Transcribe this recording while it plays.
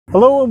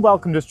Hello and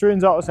welcome to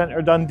Struans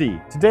Autocentre Dundee.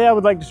 Today I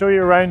would like to show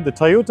you around the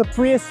Toyota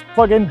Prius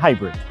Plug-in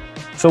hybrid.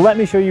 So let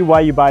me show you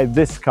why you buy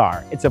this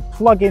car. It's a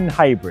plug-in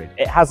hybrid.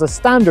 It has a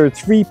standard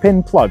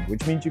 3-pin plug,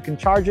 which means you can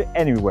charge it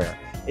anywhere.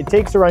 It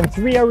takes around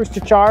 3 hours to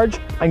charge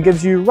and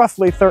gives you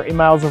roughly 30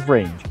 miles of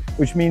range,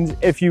 which means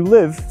if you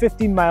live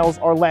 15 miles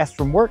or less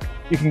from work,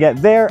 you can get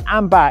there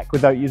and back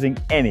without using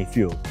any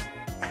fuel.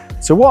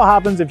 So what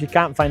happens if you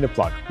can't find a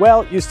plug?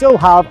 Well, you still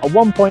have a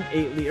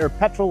 1.8 litre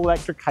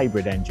petrol-electric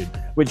hybrid engine,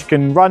 which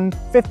can run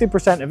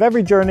 50% of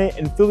every journey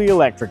in fully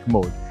electric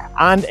mode,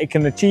 and it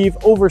can achieve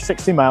over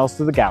 60 miles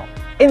to the gallon.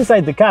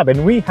 Inside the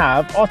cabin, we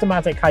have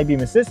automatic high beam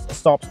assist, a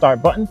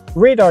stop-start button,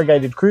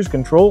 radar-guided cruise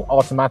control,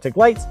 automatic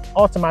lights,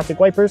 automatic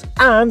wipers,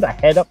 and a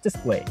head-up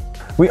display.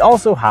 We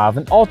also have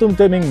an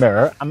auto-dimming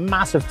mirror, a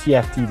massive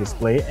TFT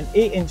display, an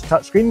 8-inch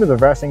touchscreen with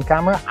reversing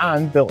camera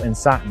and built-in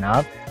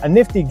sat-nav, a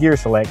nifty gear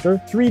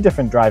selector, 3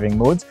 different driving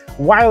modes,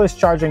 wireless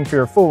charging for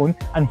your phone,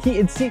 and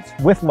heated seats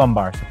with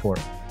lumbar support.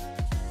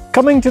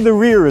 Coming to the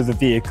rear of the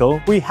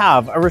vehicle, we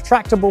have a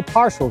retractable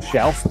parcel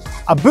shelf,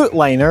 a boot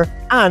liner,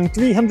 and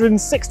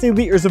 360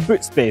 litres of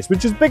boot space,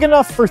 which is big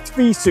enough for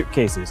 3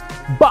 suitcases.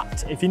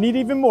 But if you need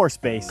even more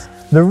space,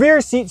 the rear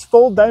seats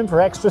fold down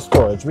for extra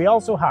storage. We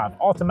also have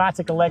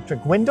automatic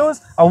electric windows,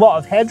 a lot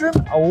of headroom,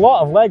 a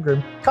lot of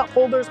legroom, cup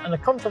holders, and a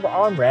comfortable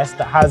armrest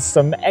that has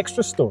some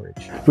extra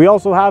storage. We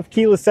also have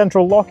keyless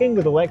central locking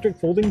with electric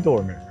folding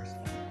door mirrors.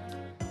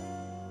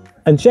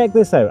 And check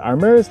this out, our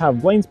mirrors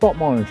have blind spot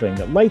monitoring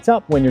that light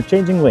up when you're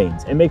changing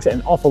lanes. It makes it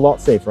an awful lot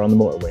safer on the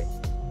motorway.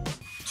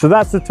 So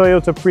that's the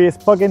Toyota Prius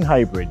Plug-in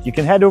hybrid. You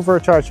can head over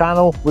to our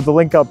channel with the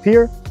link up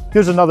here.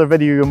 Here's another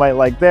video you might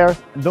like there,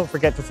 and don't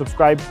forget to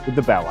subscribe with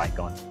the bell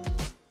icon.